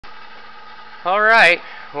Alright,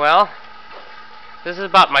 well, this is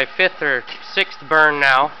about my 5th or 6th burn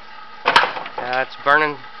now. It's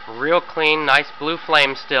burning real clean, nice blue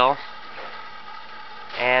flame still.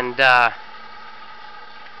 And if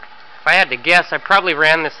I had to guess, I probably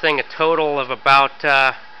ran this thing a total of about,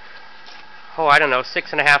 I don't know,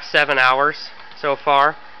 6.5, 7 hours so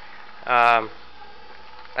far. I've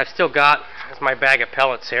still got, that's my bag of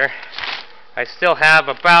pellets here. I still have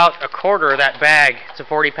about a quarter of that bag. It's a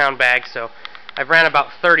 40-pound bag, so I've ran about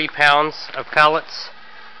 30 pounds of pellets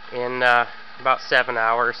in about 7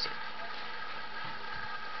 hours.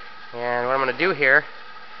 And what I'm going to do here,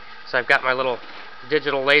 so I've got my little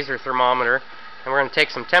digital laser thermometer, and we're going to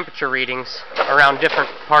take some temperature readings around different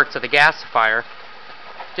parts of the gasifier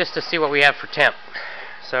just to see what we have for temp.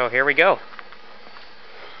 So here we go.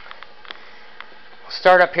 We'll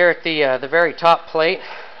start up here at the very top plate.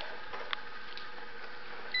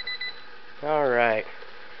 Alright,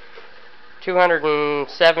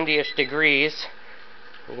 270-ish degrees.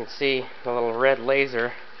 You can see the little red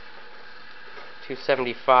laser.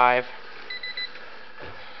 275.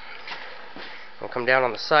 We'll come down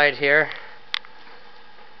on the side here.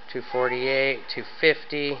 248,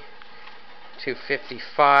 250,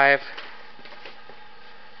 255.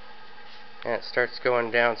 And it starts going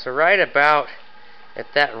down. So right about at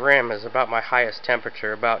that rim is about my highest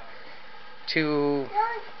temperature, about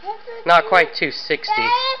not quite 260.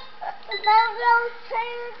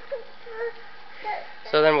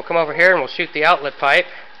 So then we'll come over here and we'll shoot the outlet pipe.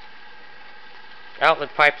 Outlet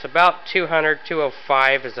pipe's about 200,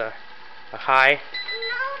 205 is a high.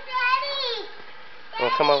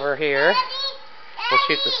 We'll come over here. We'll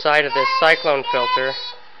shoot the side of this cyclone filter.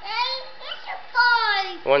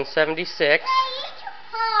 176.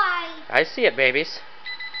 I see it, babies.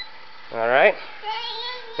 Alright.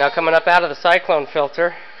 Now coming up out of the cyclone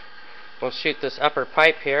filter, we'll shoot this upper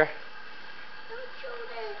pipe here.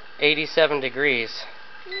 87 degrees.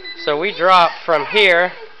 So we drop from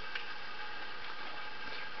here,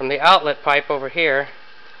 from the outlet pipe over here,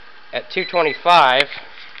 at 225.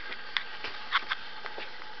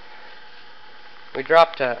 We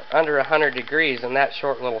dropped to under 100 degrees in that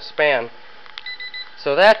short little span.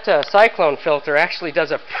 So that cyclone filter actually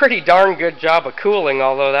does a pretty darn good job of cooling,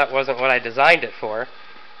 although that wasn't what I designed it for.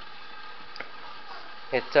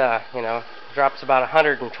 It, drops about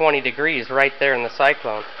 120 degrees right there in the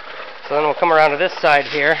cyclone. So then we'll come around to this side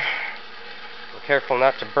here. Be careful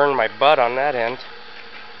not to burn my butt on that end.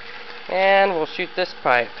 And we'll shoot this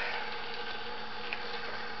pipe.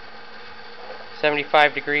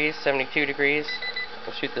 75 degrees, 72 degrees.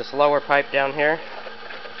 We'll shoot this lower pipe down here.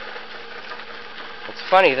 It's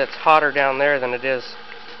funny that's hotter down there than it is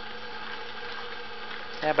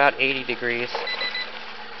about 80 degrees.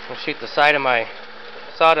 We'll shoot the side of my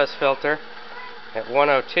sawdust filter at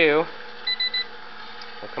 102.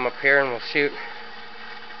 We'll come up here and we'll shoot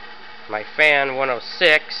my fan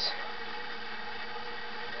 106.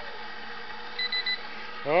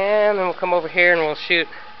 And then we'll come over here and we'll shoot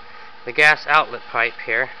the gas outlet pipe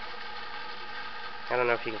here. I don't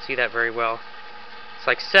know if you can see that very well. It's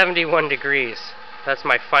like 71 degrees. That's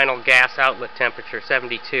my final gas outlet temperature,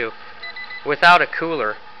 72, without a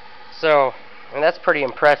cooler. So, and that's pretty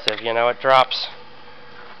impressive, you know. It drops,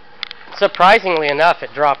 surprisingly enough,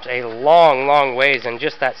 it drops a long ways in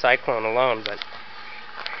just that cyclone alone. But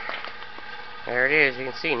there it is. You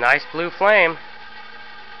can see, nice blue flame.